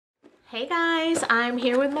Hey guys, I'm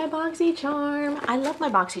here with my Boxycharm. I love my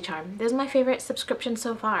Boxycharm. This is my favorite subscription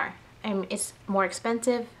so far. It's more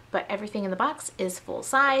expensive, but everything in the box is full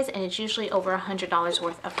size and it's usually over $100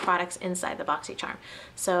 worth of products inside the Boxycharm.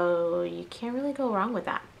 So you can't really go wrong with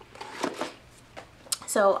that.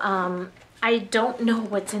 So I don't know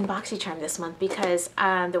what's in Boxycharm this month because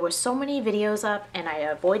there were so many videos up and I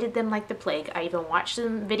avoided them like the plague. I even watched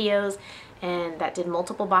some videos and that did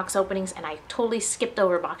multiple box openings and I totally skipped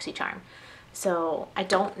over Boxycharm. So I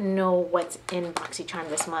don't know what's in Boxycharm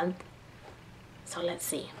this month. So let's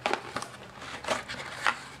see.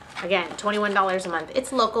 Again, $21 a month.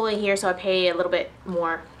 It's locally here, so I pay a little bit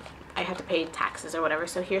more. I have to pay taxes or whatever.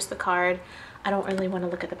 So here's the card. I don't really want to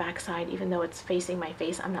look at the back side, even though it's facing my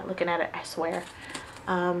face. I'm not looking at it, I swear.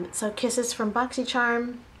 So kisses from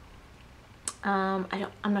Boxycharm. I'm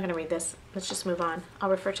not gonna read this. Let's just move on. I'll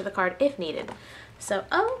refer to the card if needed. So,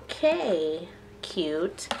 okay,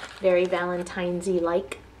 cute, very Valentine's-y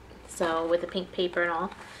like. So with the pink paper and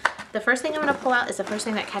all. The first thing I'm gonna pull out is the first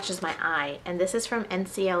thing that catches my eye, and this is from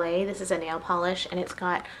NCLA. This is a nail polish, and it's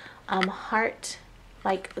got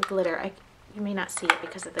heart-like glitter. You may not see it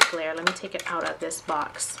because of the glare. Let me take it out of this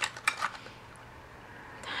box.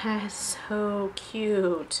 That's so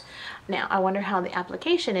cute. Now, I wonder how the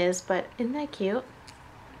application is, but isn't that cute?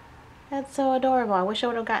 That's so adorable. I wish I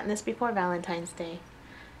would have gotten this before Valentine's Day.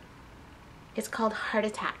 It's called Heart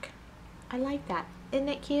Attack. I like that. Isn't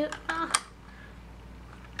it cute? Ah.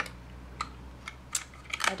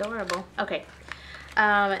 Adorable. Okay.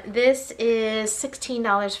 This is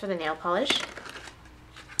 $16 for the nail polish.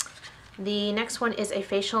 The next one is a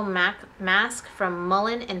facial mask from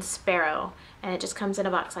Mullen and Sparrow, and it just comes in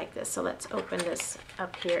a box like this. So let's open this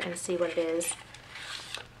up here and see what it is.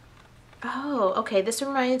 Oh, okay. This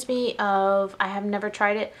reminds me of, I have never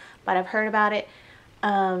tried it, but I've heard about it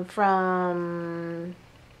from,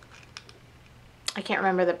 I can't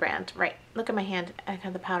remember the brand. Right. Look at my hand. I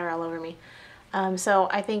have the powder all over me. So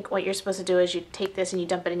I think what you're supposed to do is you take this and you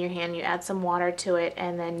dump it in your hand, you add some water to it,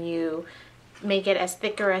 and then you make it as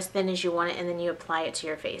thick or as thin as you want it, and then you apply it to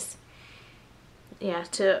your face. Yeah,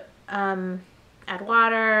 to add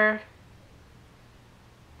water,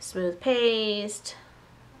 smooth paste,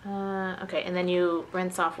 okay, and then you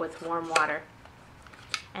rinse off with warm water,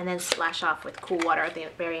 and then splash off with cool water at the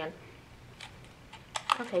very end.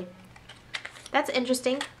 Okay, that's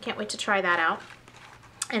interesting. Can't wait to try that out.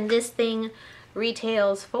 And this thing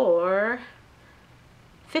retails for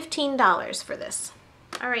 $15 for this.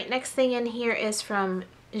 All right, next thing in here is from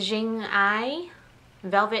Jing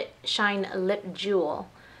Velvet Shine Lip Jewel.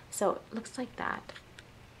 So it looks like that.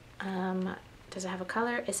 Does it have a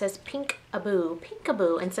color? It says Pink-a-boo,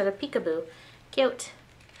 Peekaboo instead of Peekaboo. Cute.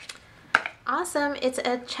 Awesome, it's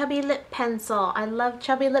a chubby lip pencil. I love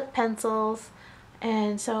chubby lip pencils.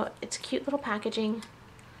 And so it's cute little packaging.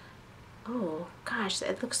 Oh gosh,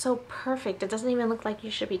 it looks so perfect. It doesn't even look like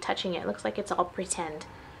you should be touching it. It looks like it's all pretend.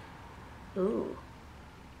 Ooh.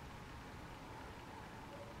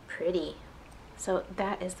 Pretty. So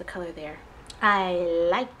that is the color there. I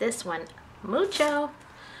like this one mucho.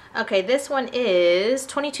 Okay, this one is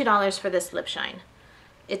 $22 for this lip shine.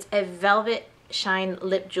 It's a Velvet Shine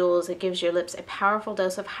Lip Jewels. It gives your lips a powerful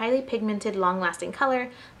dose of highly pigmented, long-lasting color.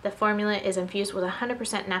 The formula is infused with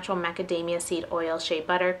 100% natural macadamia seed oil, shea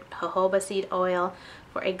butter, jojoba seed oil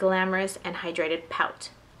for a glamorous and hydrated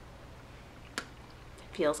pout. It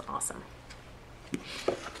feels awesome.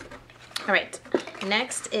 All right,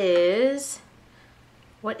 next is,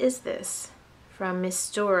 what is this? From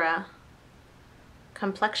Mistura.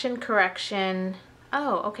 Complexion Correction.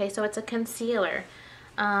 Oh, okay, so it's a concealer.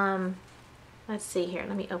 Let's see here,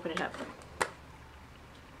 let me open it up.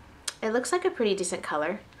 It looks like a pretty decent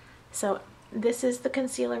color. So this is the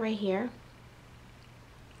concealer right here.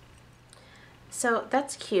 So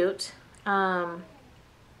that's cute.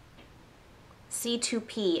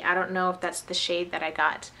 C2P, I don't know if that's the shade that I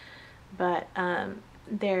got, but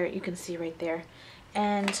there you can see right there.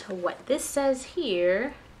 And what this says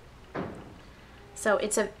here, so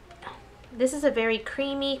this is a very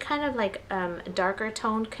creamy, kind of like darker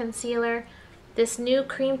toned concealer. This new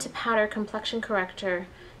cream to powder complexion corrector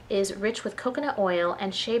is rich with coconut oil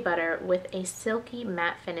and shea butter with a silky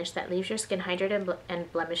matte finish that leaves your skin hydrated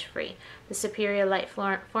and blemish free. The superior light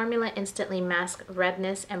formula instantly masks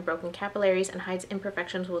redness and broken capillaries and hides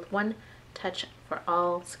imperfections with one touch for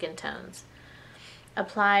all skin tones.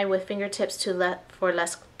 Apply with fingertips for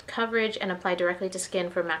less coverage and apply directly to skin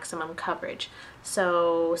for maximum coverage.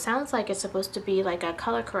 So sounds like it's supposed to be like a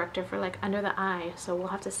color corrector for like under the eye. So we'll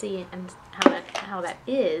have to see and how that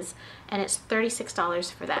is. And it's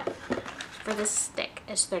 $36 for that. For this stick,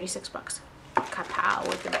 it's 36 bucks. Kapow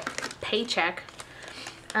with the paycheck.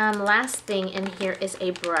 Last thing in here is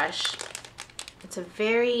a brush. It's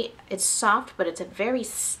soft, but it's a very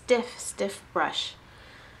stiff brush.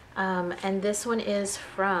 And this one is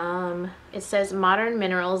from, it says Modern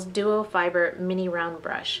Minerals Duo Fiber Mini Round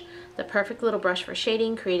Brush. The perfect little brush for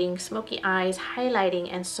shading, creating smoky eyes,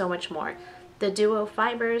 highlighting, and so much more. The duo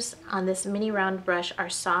fibers on this mini round brush are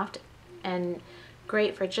soft and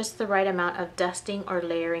great for just the right amount of dusting or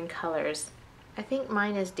layering colors. I think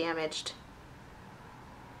mine is damaged.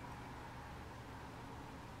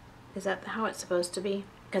 Is that how it's supposed to be?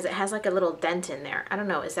 Because it has like a little dent in there. I don't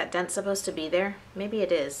know, is that dent supposed to be there? Maybe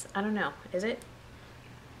it is. I don't know. Is it?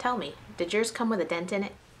 Tell me. Did yours come with a dent in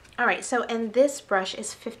it? Alright, so and this brush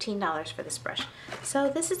is $15 for this brush. So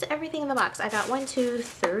this is everything in the box. I got 1, 2,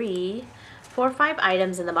 3, 4, 5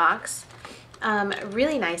 items in the box.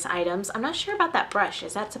 Really nice items. I'm not sure about that brush.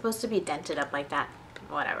 Is that supposed to be dented up like that?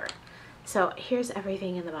 Whatever. So here's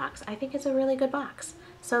everything in the box. I think it's a really good box.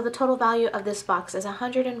 So the total value of this box is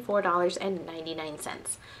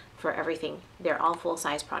 $104.99 for everything. They're all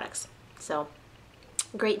full-size products. So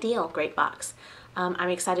great deal, great box. I'm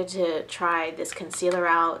excited to try this concealer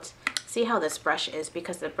out, see how this brush is,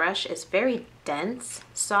 because the brush is very dense,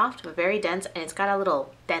 soft, but very dense, and it's got a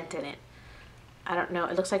little dent in it. I don't know,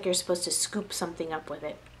 it looks like you're supposed to scoop something up with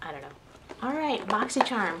it. I don't know. All right,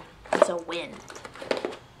 Boxycharm is a win.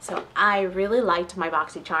 So I really liked my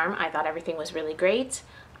Boxycharm. I thought everything was really great.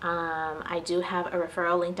 I do have a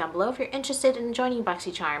referral link down below if you're interested in joining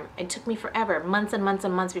Boxycharm. It took me forever, months and months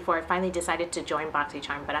and months before I finally decided to join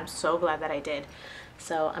Boxycharm, but I'm so glad that I did.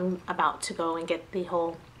 So I'm about to go and get the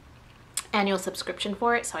whole annual subscription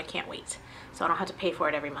for it, so I can't wait. So I don't have to pay for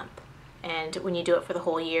it every month. And when you do it for the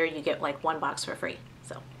whole year, you get like 1 box for free.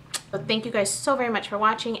 So thank you guys so very much for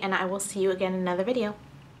watching, and I will see you again in another video.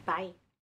 Bye.